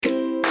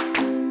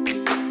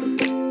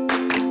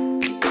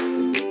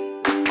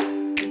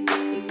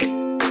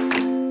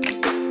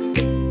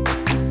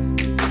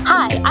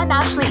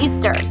Ashley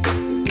Easter.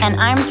 And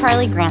I'm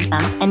Charlie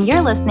Grantham, and you're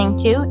listening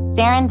to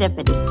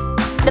Serendipity,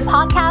 the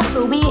podcast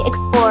where we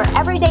explore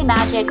everyday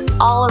magic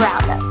all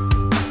around us.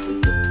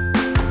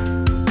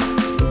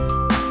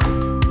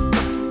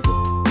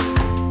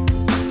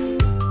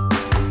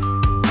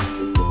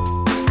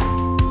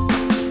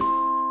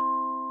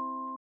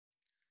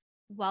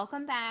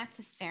 Welcome back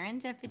to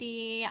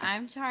Serendipity.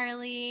 I'm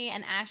Charlie,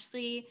 and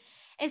Ashley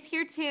is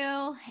here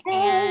too. Hey.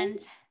 And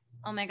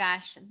oh my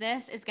gosh,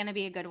 this is going to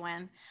be a good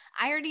one.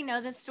 I already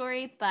know this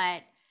story,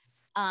 but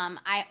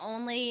I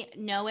only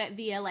know it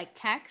via like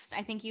text.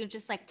 I think you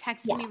just like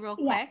texted me real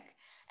quick.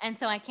 And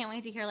so I can't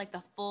wait to hear like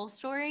the full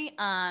story.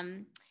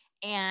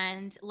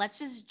 And let's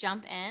just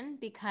jump in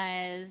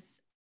because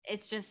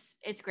it's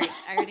great.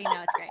 I already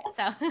know it's great.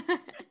 So,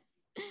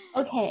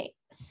 Okay.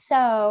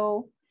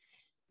 So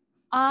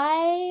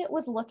I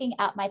was looking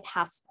at my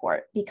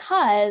passport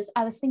because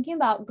I was thinking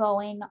about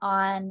going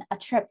on a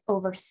trip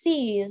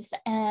overseas,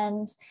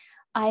 and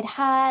I'd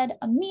had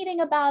a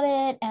meeting about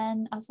it,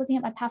 and I was looking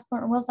at my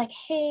passport and was like,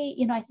 hey,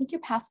 I think your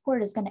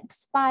passport is going to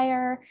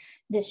expire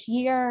this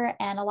year.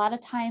 And a lot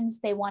of times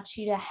they want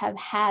you to have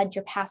had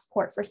your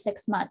passport for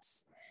 6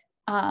 months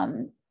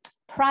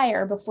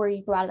prior before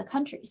you go out of the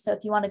country. So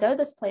if you want to go to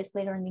this place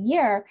later in the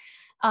year,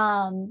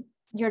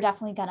 you're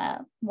definitely going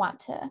to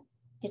want to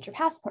get your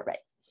passport ready.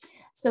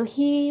 So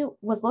he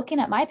was looking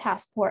at my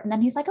passport, and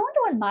then he's like, I wonder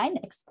when mine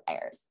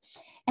expires.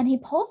 And he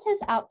pulls his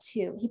out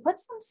too. He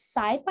puts them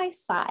side by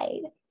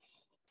side.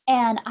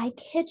 And I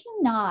kid you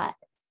not,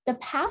 the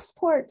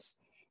passports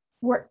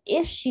were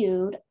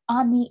issued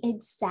on the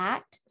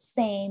exact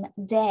same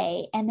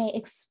day, and they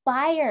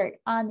expired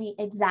on the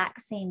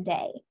exact same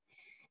day.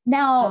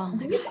 Now,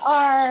 these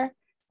are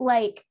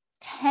like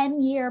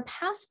 10-year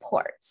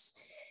passports.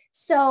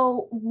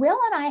 So Will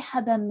and I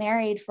have been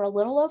married for a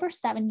little over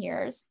 7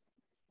 years.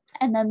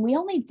 And then we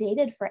only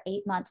dated for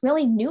 8 months. We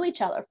only knew each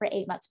other for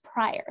 8 months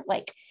prior,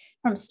 like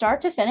from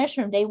start to finish,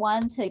 from day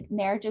one to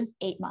marriage was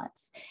 8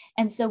 months.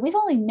 And so we've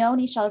only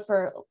known each other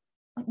for,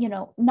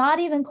 not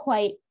even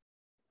quite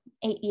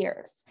 8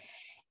 years.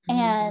 Mm-hmm.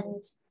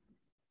 And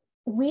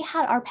we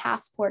had our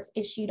passports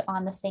issued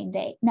on the same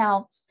day.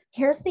 Now,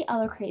 here's the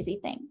other crazy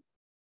thing.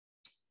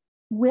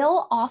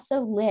 Will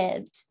also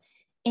lived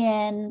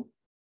in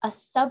a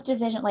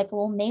subdivision, like a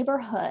little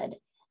neighborhood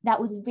that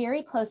was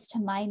very close to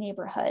my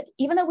neighborhood.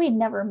 Even though we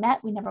never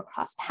met, we never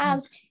crossed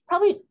paths,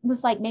 probably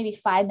was like maybe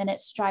 5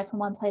 minutes drive from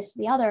one place to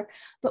the other,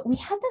 but we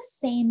had the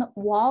same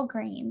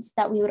Walgreens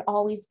that we would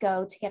always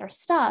go to get our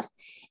stuff.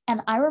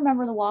 And I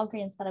remember the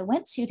Walgreens that I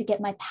went to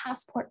get my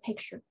passport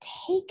picture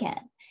taken.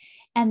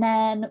 And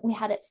then we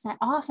had it sent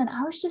off. And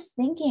I was just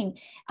thinking,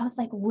 I was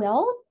like,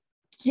 Will,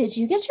 did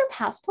you get your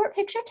passport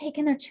picture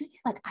taken there too?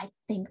 He's like, I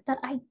think that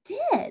I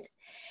did.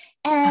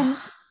 And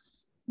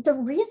the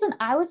reason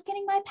I was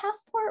getting my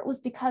passport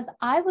was because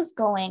I was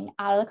going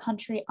out of the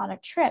country on a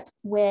trip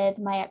with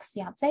my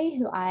ex-fiance,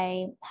 who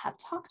I have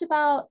talked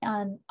about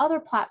on other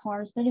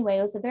platforms. But anyway,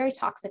 it was a very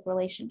toxic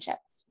relationship.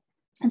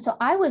 And so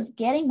I was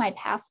getting my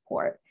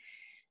passport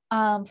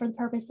for the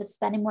purpose of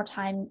spending more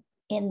time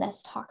in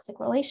this toxic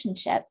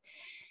relationship.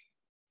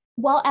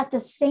 Well, at the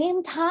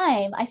same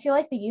time, I feel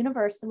like the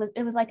universe,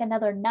 it was like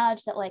another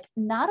nudge that like,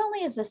 not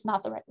only is this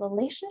not the right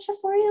relationship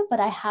for you,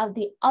 but I have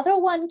the other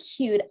one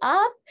queued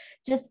up.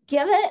 Just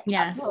give it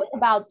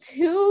about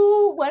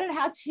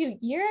 1.5, 2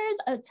 years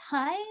of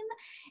time,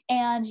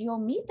 and you'll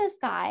meet this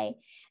guy.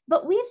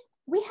 But we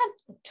have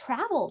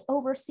traveled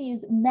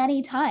overseas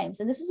many times.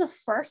 And this is the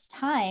first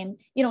time,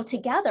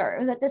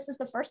 together, that this is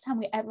the first time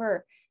we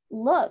ever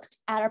looked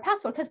at our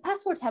passport, because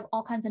passports have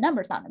all kinds of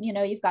numbers on them.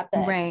 You've got the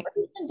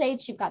expiration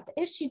dates, you've got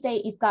the issue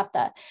date, you've got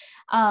the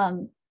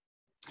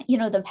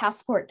the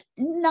passport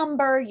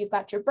number, you've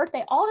got your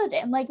birthday, all the day.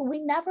 And like, we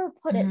never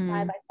put it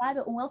side by side.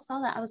 But when Will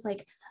saw that, I was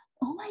like,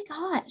 oh my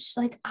gosh,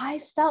 like I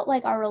felt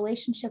like our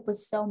relationship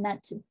was so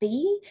meant to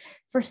be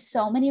for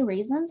so many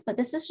reasons. But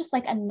this is just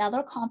like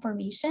another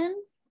confirmation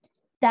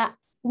that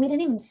we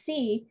didn't even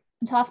see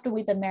until after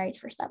we've been married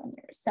for 7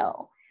 years.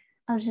 So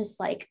I was just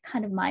like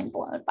kind of mind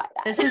blown by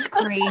that. This is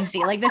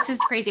crazy. This is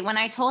crazy. When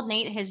I told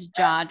Nate, his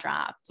jaw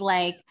dropped,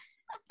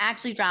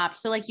 actually dropped.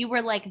 So like you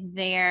were like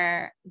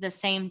there the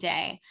same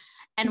day.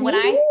 And what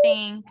I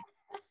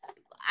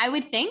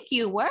would think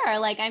you were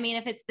like, I mean,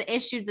 if it's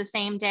issued the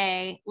same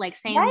day, like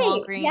same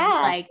Walgreens,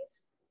 like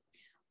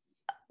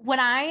what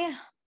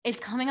is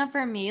coming up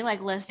for me,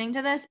 like listening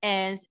to this,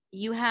 is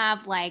you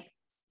have like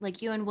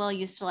you and Will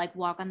used to like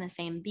walk on the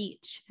same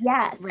beach.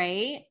 Yes.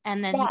 Right.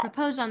 And then he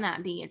proposed on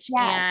that beach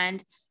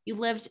and you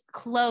lived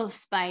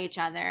close by each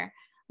other.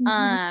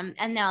 Mm-hmm.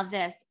 And now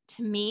this,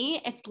 to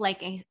me, it's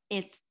like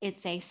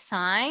it's a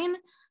sign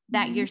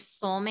that your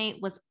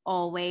soulmate was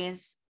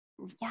always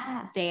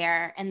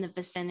there in the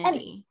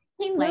vicinity.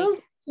 And he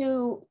moved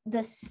to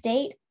the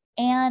state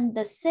and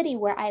the city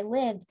where I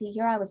lived the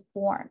year I was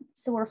born.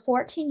 So we're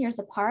 14 years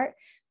apart.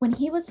 When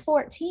he was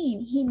 14,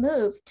 he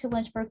moved to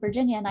Lynchburg,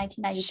 Virginia in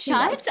 1992.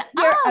 Shut up.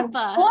 I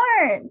was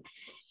born.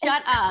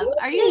 Shut up.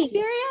 Are you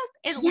serious?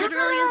 It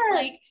literally is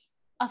like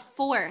a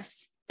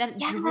force that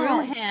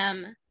drew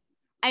him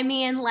I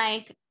mean,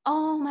 like,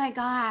 oh my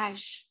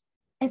gosh.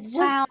 It's just,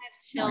 wow, I have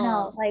I don't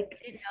know, chills. like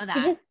I didn't know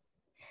we that. just,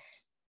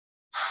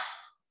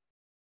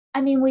 I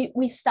mean,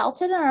 we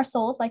felt it in our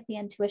souls, like the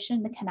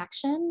intuition, the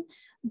connection.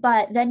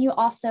 But then you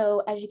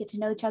also, as you get to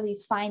know each other, you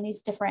find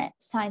these different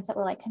signs that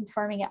were like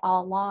confirming it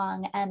all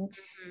along. And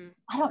Mhm.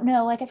 I don't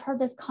know, like I've heard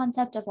this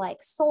concept of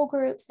like soul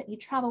groups that you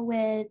travel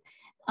with,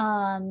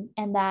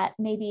 and that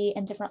maybe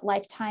in different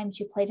lifetimes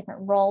you play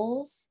different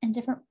roles in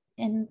different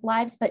in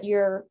lives, but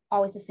you're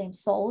always the same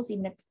souls,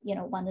 even if you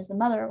know one is the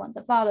mother, one's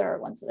the father, or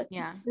one's the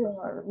Yeah. sibling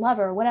or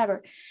lover or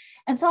whatever.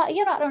 And so,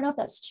 you know, I don't know if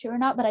that's true or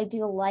not, but I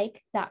do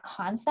like that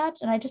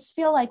concept. And I just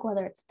feel like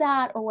whether it's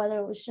that or whether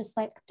it was just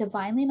like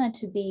divinely meant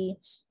to be,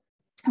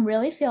 I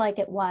really feel like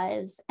it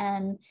was.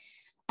 And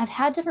I've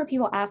had different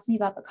people ask me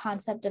about the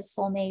concept of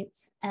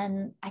soulmates.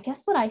 And I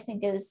guess what I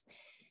think is,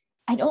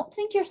 I don't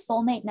think your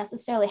soulmate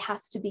necessarily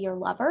has to be your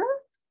lover.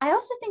 I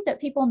also think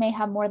that people may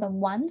have more than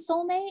one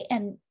soulmate,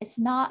 and it's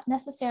not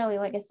necessarily,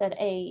 like I said,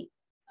 a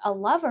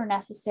lover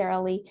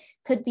necessarily.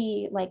 Could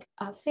be like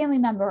a family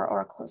member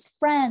or a close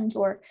friend,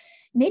 or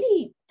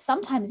maybe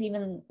sometimes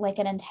even like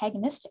an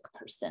antagonistic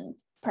person,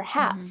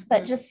 perhaps,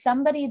 but just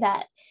somebody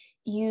that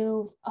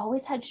you've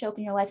always had show up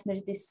in your life. And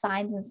there's these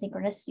signs and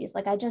synchronicities.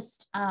 Like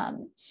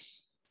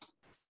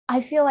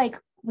I feel like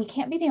we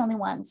can't be the only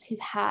ones who've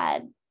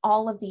had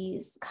all of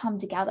these come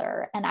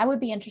together. And I would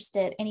be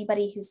interested,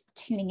 anybody who's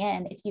tuning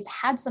in, if you've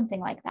had something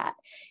like that,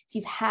 if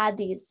you've had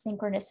these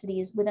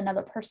synchronicities with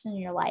another person in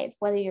your life,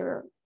 whether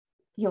you're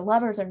your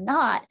lovers or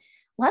not,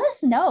 let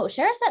us know.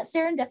 Share us that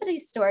serendipity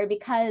story,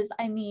 because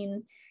I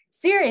mean,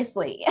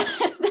 seriously,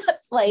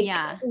 that's like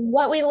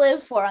what we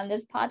live for on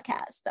this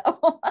podcast.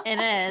 So it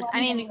is. I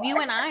mean, you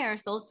and I are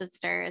soul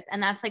sisters,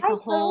 and that's like the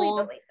totally whole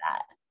believe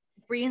that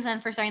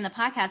reason for starting the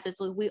podcast is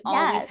we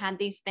always Yes. had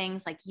these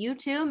things, like you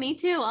too, me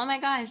too. Oh my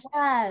gosh.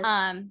 Yes.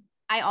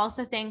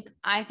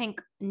 I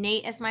think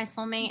Nate is my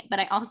soulmate, but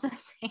I also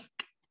think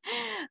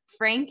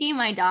Frankie,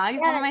 my dog,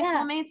 is one of my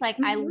soulmates. Like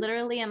I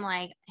literally am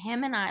like,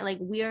 him and I, like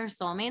we are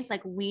soulmates.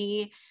 Like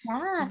we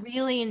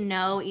really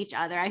know each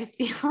other. I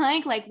feel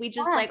like we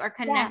just like are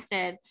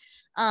connected.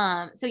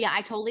 So yeah,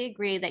 I totally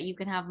agree that you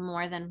can have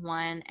more than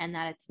one, and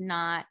that it's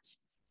not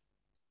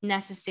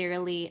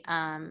necessarily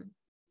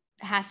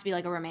has to be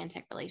like a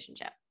romantic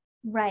relationship.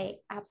 Right.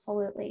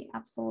 Absolutely.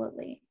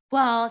 Absolutely.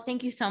 Well,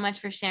 thank you so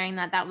much for sharing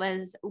that. That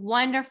was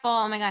wonderful.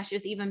 Oh my gosh, it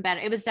was even better.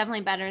 It was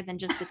definitely better than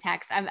just the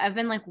text. I've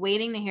been like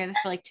waiting to hear this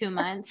for like 2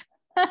 months.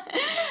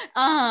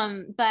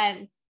 But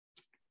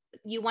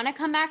you want to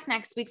come back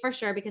next week for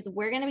sure, because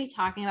we're going to be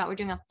talking about, we're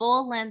doing a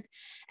full length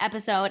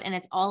episode, and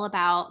it's all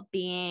about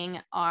being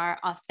our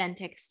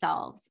authentic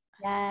selves.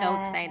 Yes. So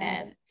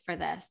excited for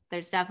this.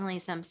 There's definitely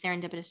some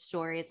serendipitous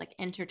stories like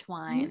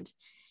intertwined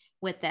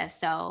with this.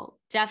 So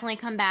definitely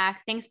come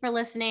back. Thanks for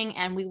listening,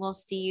 and we will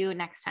see you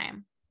next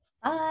time.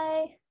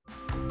 Bye.